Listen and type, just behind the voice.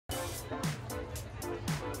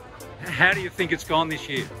How do you think it's gone this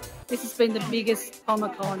year? This has been the biggest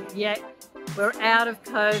Comicon yet. We're out of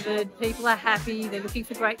COVID, people are happy, they're looking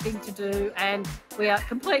for great things to do, and we are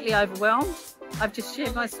completely overwhelmed. I've just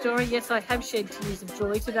shared my story. Yes, I have shed tears of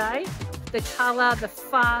joy today. The colour, the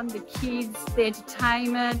fun, the kids, the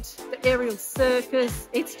entertainment, the aerial circus,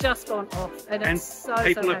 it's just gone off. And it's so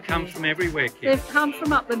people have happy. come from everywhere, Kim. They've come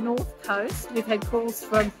from up the north coast. We've had calls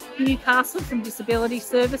from Newcastle, from Disability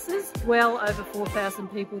Services, well over 4,000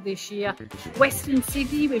 people this year. Western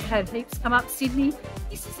Sydney, we've had heaps come up. Sydney,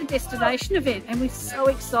 this is a destination event and we're so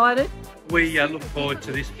excited. We look forward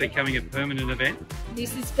to this becoming a permanent event.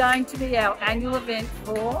 This is going to be our annual event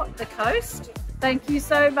for the coast. Thank you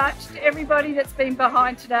so much to everybody that's been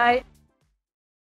behind today.